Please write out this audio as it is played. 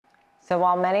So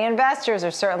while many investors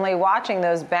are certainly watching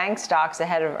those bank stocks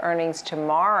ahead of earnings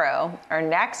tomorrow, our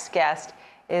next guest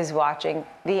is watching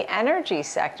the energy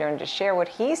sector. And to share what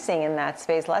he's seeing in that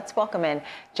space, let's welcome in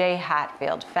Jay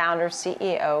Hatfield, founder,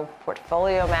 CEO,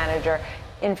 portfolio manager,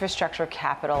 Infrastructure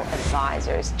Capital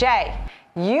Advisors. Jay,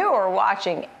 you are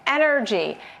watching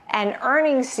energy, and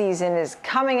earnings season is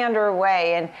coming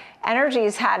underway, and energy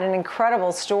has had an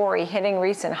incredible story, hitting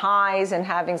recent highs and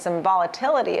having some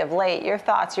volatility of late. Your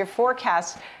thoughts, your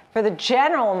forecast for the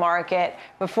general market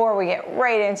before we get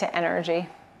right into energy?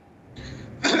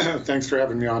 Thanks for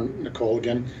having me on, Nicole,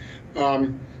 again.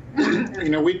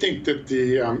 We think that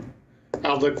the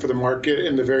outlook for the market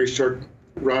in the very short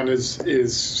run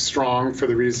is strong for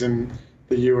the reason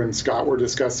that you and Scott were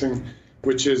discussing,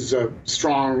 which is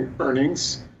strong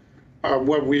earnings.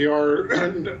 What we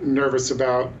are nervous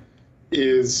about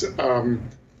is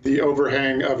the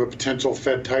overhang of a potential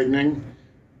Fed tightening.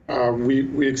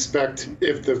 We expect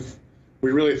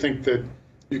we really think that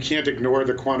you can't ignore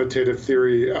the quantitative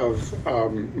theory of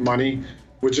money,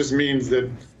 which just means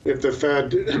that if the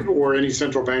Fed or any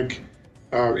central bank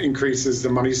increases the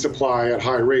money supply at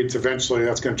high rates, eventually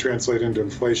that's going to translate into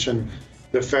inflation.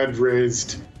 The Fed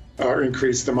raised or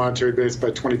increased the monetary base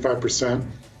by 25%.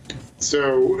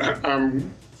 So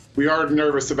we are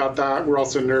nervous about that. We're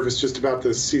also nervous just about the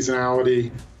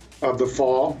seasonality of the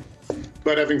fall.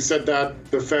 But having said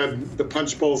that, the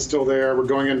punch bowl is still there. We're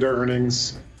going into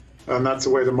earnings, and that's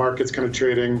the way the market's kind of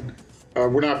trading.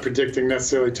 We're not predicting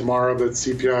necessarily tomorrow that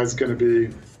CPI is going to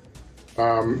be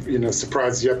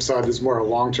surprise the upside. Is more a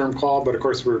long-term call, but of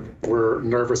course we're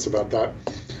nervous about that.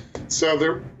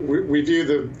 So we view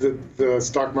the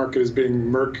stock market as being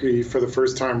murky for the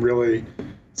first time really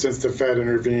since the Fed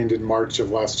intervened in March of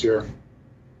last year.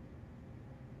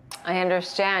 I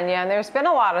understand. Yeah, and there's been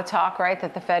a lot of talk, right,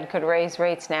 that the Fed could raise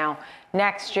rates now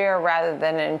next year rather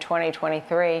than in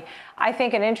 2023. I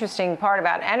think an interesting part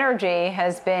about energy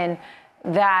has been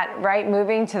that, right,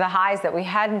 moving to the highs that we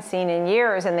hadn't seen in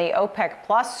years, and the OPEC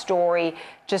Plus story,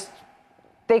 just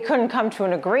they couldn't come to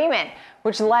an agreement,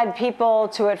 which led people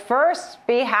to at first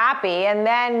be happy and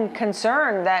then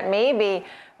concerned that maybe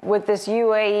with this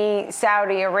UAE,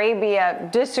 Saudi Arabia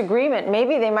disagreement,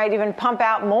 maybe they might even pump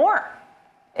out more.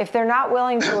 If they're not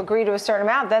willing to agree to a certain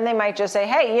amount, then they might just say,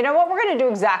 hey, you know what, we're going to do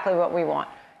exactly what we want.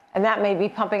 And that may be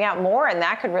pumping out more, and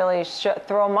that could really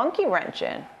throw a monkey wrench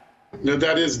in. No,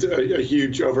 that is a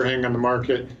huge overhang on the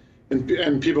market. And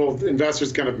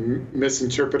investors kind of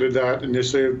misinterpreted that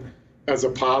initially as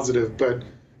a positive, but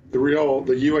the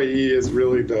UAE is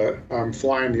really the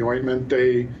fly in the ointment.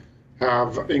 They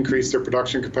have increased their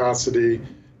production capacity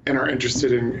and are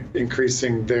interested in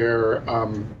increasing their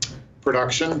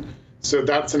production. So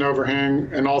that's an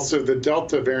overhang. And also the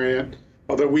Delta variant,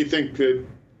 although we think that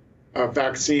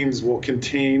vaccines will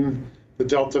contain the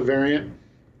Delta variant,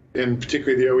 in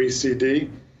particularly the OECD,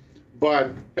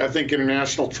 but I think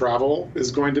international travel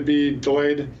is going to be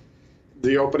delayed,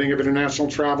 the opening of international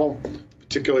travel,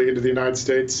 particularly into the United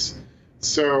States.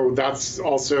 So that's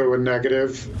also a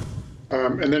negative.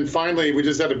 And then finally, we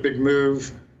just had a big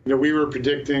move. We were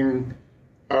predicting,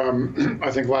 I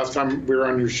think last time we were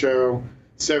on your show,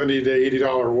 $70 to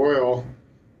 $80 oil,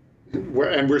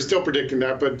 and we're still predicting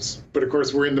that, but of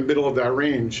course we're in the middle of that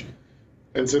range.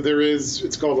 And so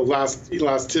it's called the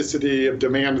elasticity of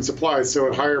demand and supply. So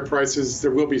at higher prices,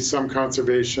 there will be some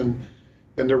conservation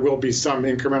and there will be some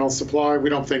incremental supply. We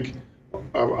don't think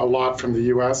a lot from the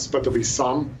US, but there'll be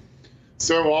some.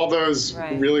 So all those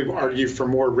really argue for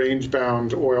more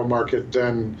range-bound oil market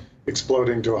than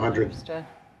exploding to 100. Understood.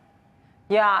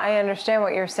 Yeah, I understand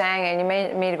what you're saying, and you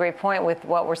made a great point with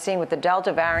what we're seeing with the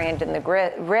Delta variant and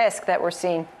the risk that we're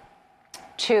seeing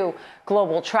to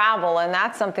global travel, and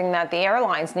that's something that the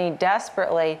airlines need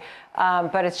desperately,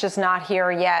 but it's just not here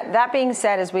yet. That being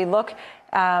said, as we look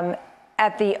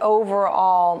at the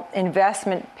overall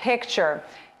investment picture,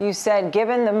 you said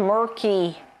given the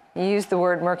murky, you used the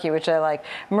word murky, which I like,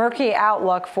 murky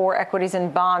outlook for equities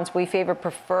and bonds, we favor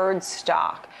preferred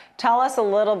stock. Tell us a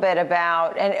little bit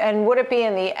about, and would it be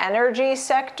in the energy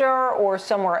sector or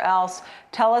somewhere else?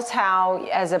 Tell us how,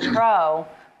 as a pro,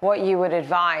 what you would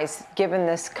advise given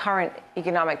this current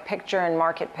economic picture and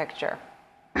market picture.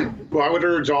 Well, I would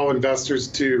urge all investors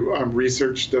to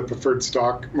research the preferred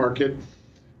stock market.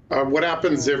 What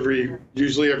happens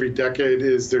usually every decade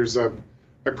is there's a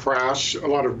crash. A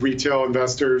lot of retail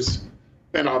investors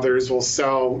and others will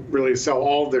sell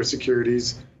all of their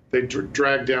securities. They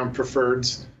drag down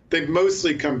preferreds. They've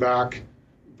mostly come back,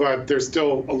 but they're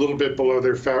still a little bit below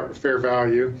their fair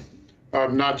value,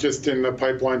 not just in the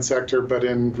pipeline sector, but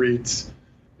in REITs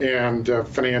and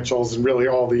financials and really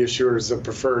all the issuers of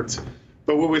preferreds.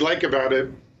 But what we like about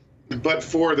it, but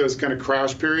for those kind of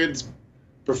crash periods,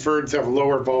 preferreds have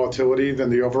lower volatility than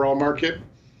the overall market.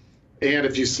 And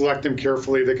if you select them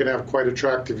carefully, they can have quite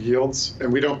attractive yields.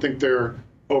 And we don't think they're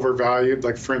overvalued.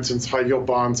 Like, for instance, high yield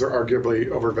bonds are arguably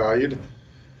overvalued.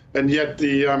 And yet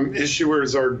the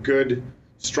issuers are good,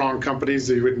 strong companies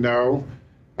that you would know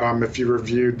if you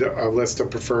reviewed a list of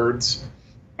preferreds.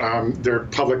 They're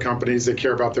public companies, they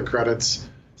care about their credits.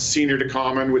 Senior to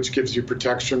common, which gives you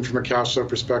protection from a cash flow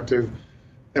perspective.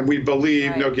 And we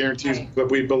believe, no guarantees, but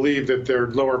we believe that they're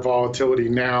lower volatility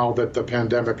now that the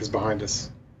pandemic is behind us.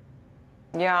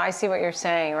 Yeah, I see what you're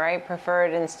saying, right?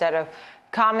 Preferred instead of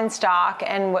common stock.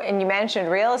 And you mentioned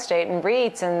real estate and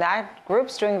REITs, and that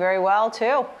group's doing very well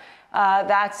too.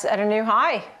 That's at a new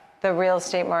high, the real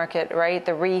estate market, right?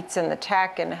 The REITs and the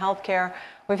tech and healthcare.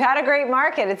 We've had a great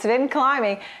market. It's been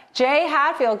climbing. Jay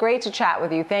Hatfield, great to chat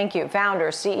with you. Thank you. Founder,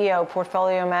 CEO,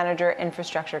 Portfolio Manager,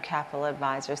 Infrastructure Capital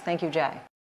Advisors. Thank you, Jay.